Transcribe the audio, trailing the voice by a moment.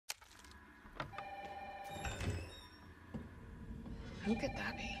Who could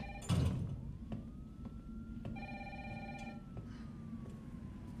that be?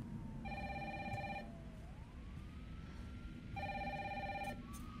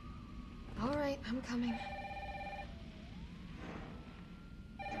 All right, I'm coming.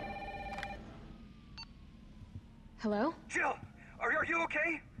 Hello? Jill, are you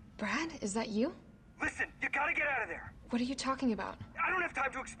okay? Brad, is that you? Listen, you gotta get out of there. What are you talking about? I don't have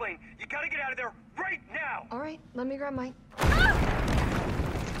time to explain. You gotta get out of there right now. All right, let me grab my...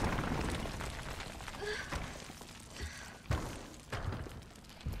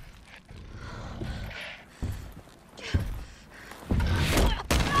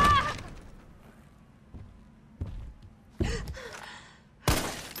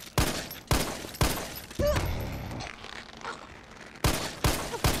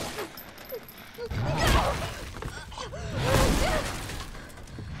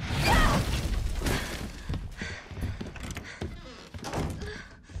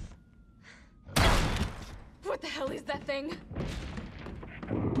 What the hell is that thing?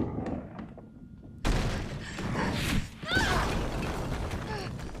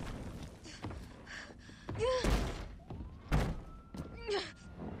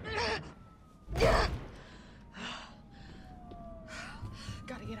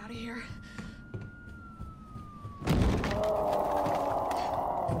 Gotta get out of here.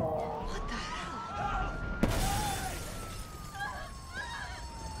 What the hell?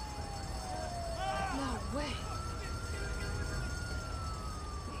 No way.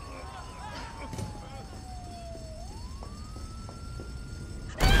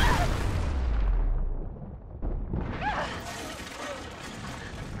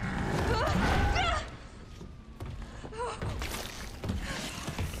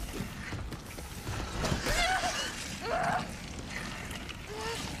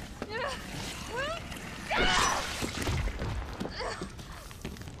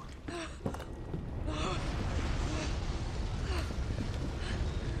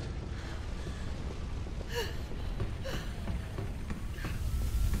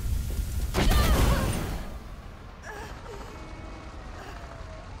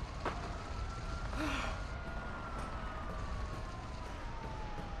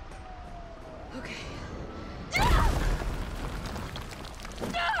 Okay.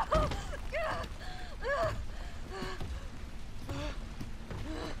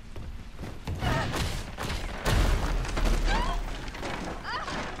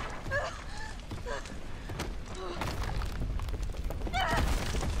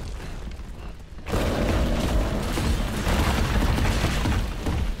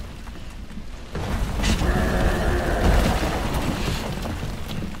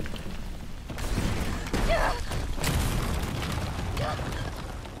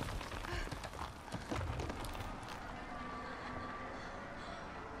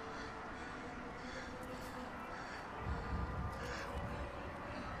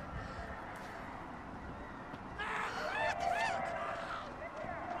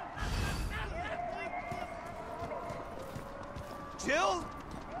 Jill?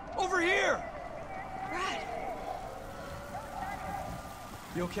 Over here! Brad,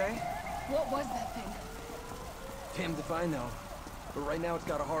 You okay? what was that thing? Damned if I know. But right now it's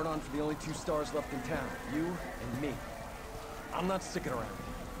got a hard-on for the only two stars left in town. You and me. I'm not sticking around.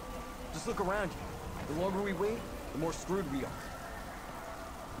 Just look around you. The longer we wait, the more screwed we are.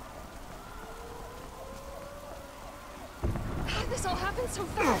 How did this all happen so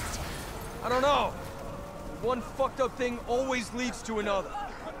fast? I don't know. One fucked up thing always leads to another.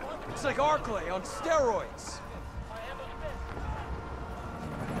 It's like Arclay on steroids.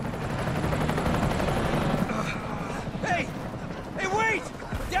 Hey! Hey, wait!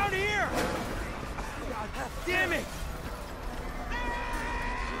 Down here! God damn it!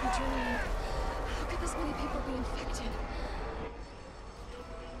 Adrian, how could this many people be infected?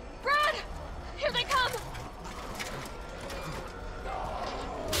 Brad! Here they come!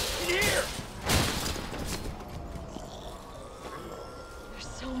 In here! There's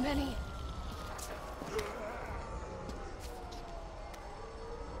so many.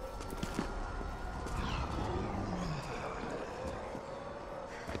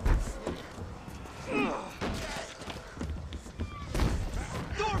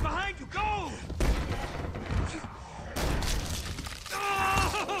 Door behind you, go!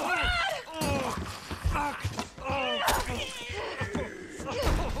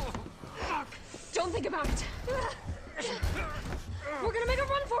 Don't think about it. We're gonna make a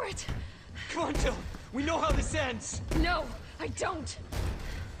run for it. Come on, Jill. We know how this ends. No, I don't.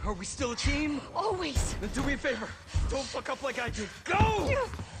 Are we still a team? Always. Then do me a favor. Don't fuck up like I did. Go!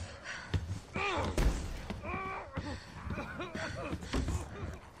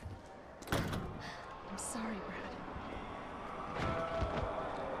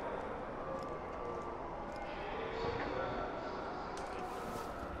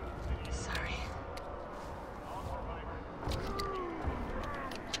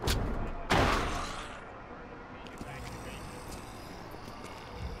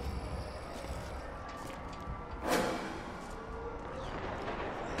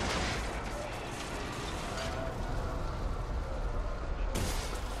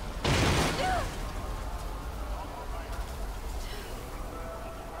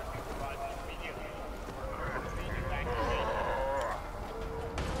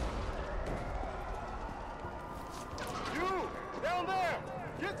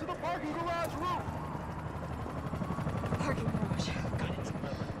 parking garage roof! Parking garage. Got it.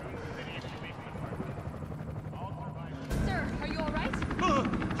 Sir, are you alright?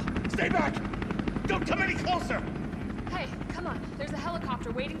 Stay back! Don't come any closer! Hey, come on. There's a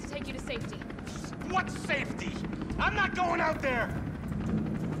helicopter waiting to take you to safety. What safety? I'm not going out there!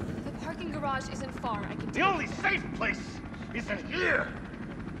 The parking garage isn't far. I can The only safe place is in here!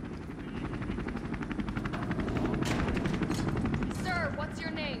 Sir, what's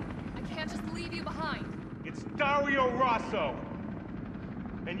your name? I can't just leave you behind. It's Dario Rosso.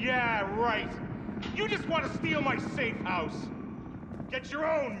 And yeah, right. You just want to steal my safe house. Get your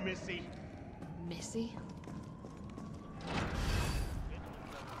own, Missy. Missy?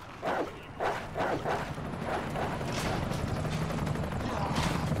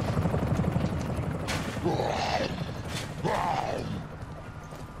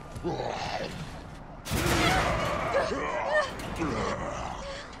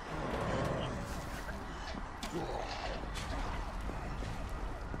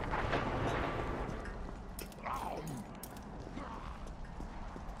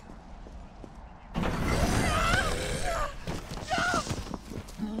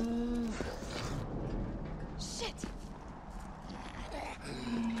 Shit!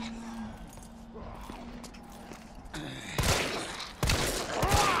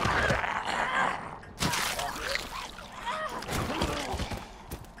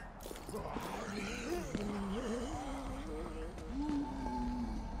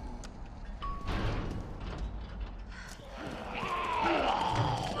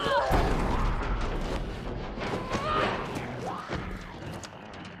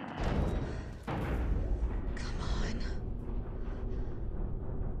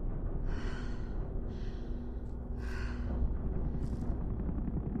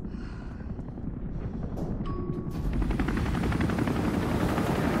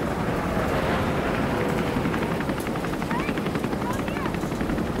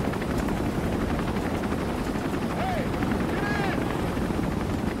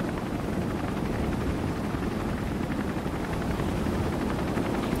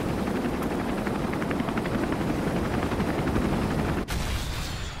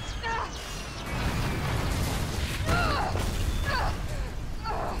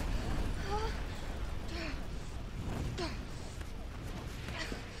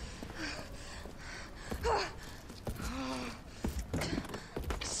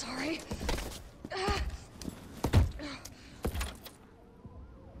 Sorry.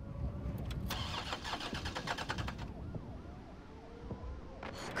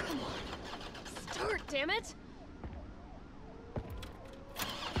 Come on. Start, damn it!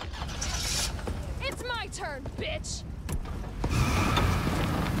 It's my turn, bitch!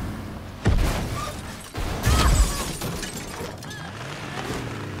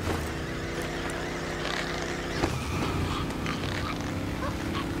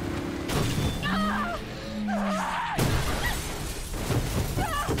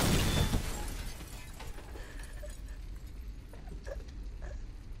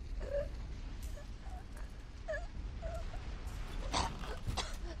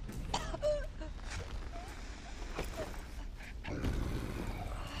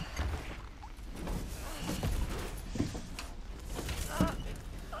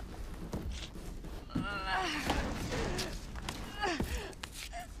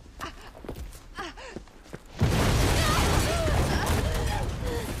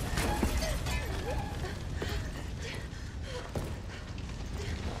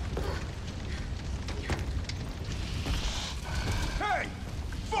 Hey!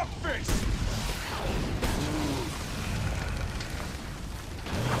 Fuckface!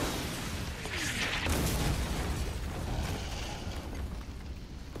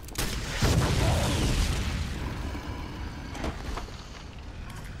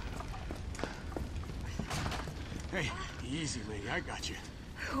 Hey, easy, lady. I got you.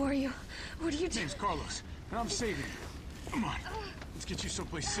 Who are you? What are you doing? Name's Carlos, and I'm saving you. Come on, let's get you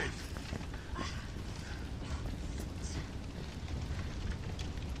someplace safe.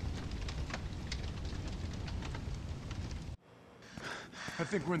 I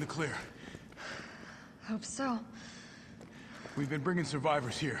think we're in the clear. Hope so. We've been bringing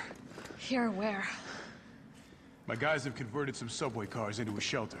survivors here. Here where? My guys have converted some subway cars into a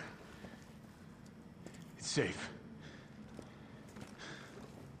shelter. It's safe.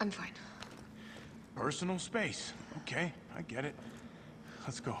 I'm fine. Personal space. Okay, I get it.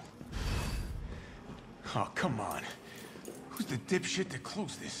 Let's go. Oh, come on. Who's the dipshit that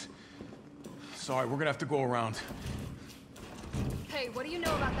closed this? Sorry, we're gonna have to go around. Hey, what do you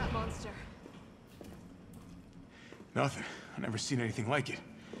know about that monster? Nothing. I've never seen anything like it.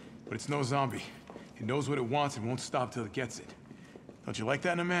 but it's no zombie. It knows what it wants and won't stop till it gets it. Don't you like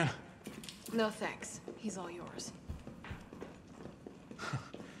that in a man? No thanks. He's all yours.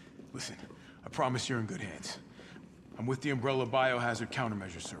 Listen, I promise you're in good hands. I'm with the Umbrella Biohazard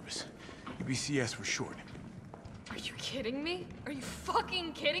Countermeasure Service. UBCS for short. Are you kidding me? Are you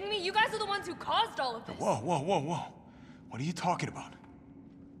fucking kidding me? You guys are the ones who caused all of this. Whoa, whoa, whoa, whoa. What are you talking about?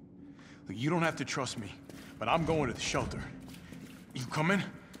 Look, you don't have to trust me, but I'm going to the shelter. You coming?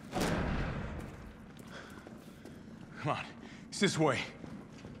 Come on, it's this way.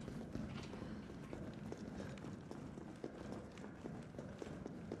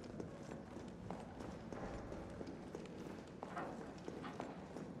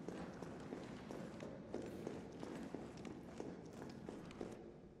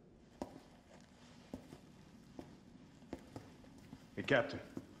 Hey, Captain.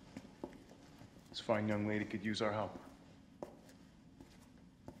 This fine young lady could use our help.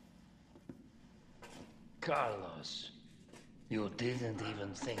 Carlos, you didn't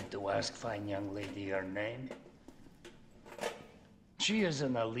even think to ask fine young lady her name? She is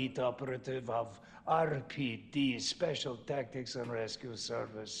an elite operative of RPD, Special Tactics and Rescue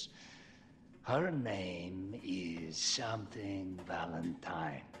Service. Her name is something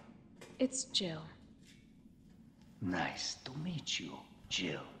Valentine. It's Jill. Nice to meet you,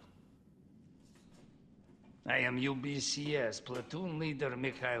 Jill. I am UBCS Platoon Leader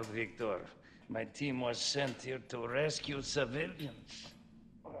Mikhail Victor. My team was sent here to rescue civilians.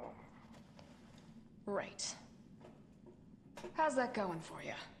 Right. How's that going for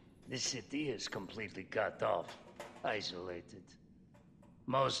you? The city is completely cut off, isolated.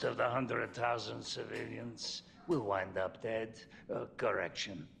 Most of the 100,000 civilians will wind up dead.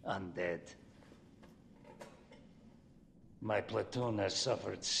 Correction, undead. My platoon has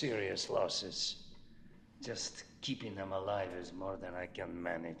suffered serious losses. Just keeping them alive is more than I can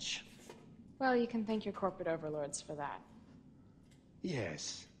manage. Well, you can thank your corporate overlords for that.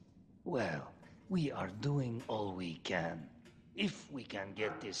 Yes. Well, we are doing all we can. If we can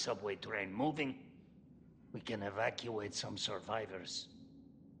get this subway train moving, we can evacuate some survivors.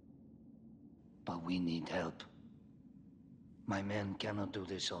 But we need help. My men cannot do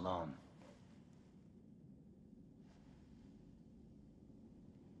this alone.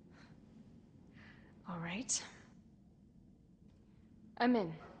 All right. I'm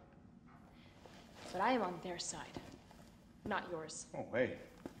in. But I am on their side, not yours. Oh, hey.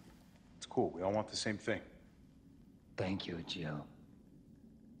 It's cool. We all want the same thing. Thank you, Jill.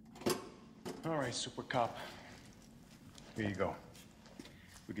 All right, Super Cop. Here you go.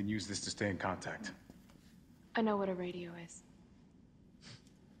 We can use this to stay in contact. I know what a radio is.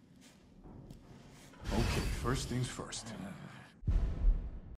 Okay, first things first.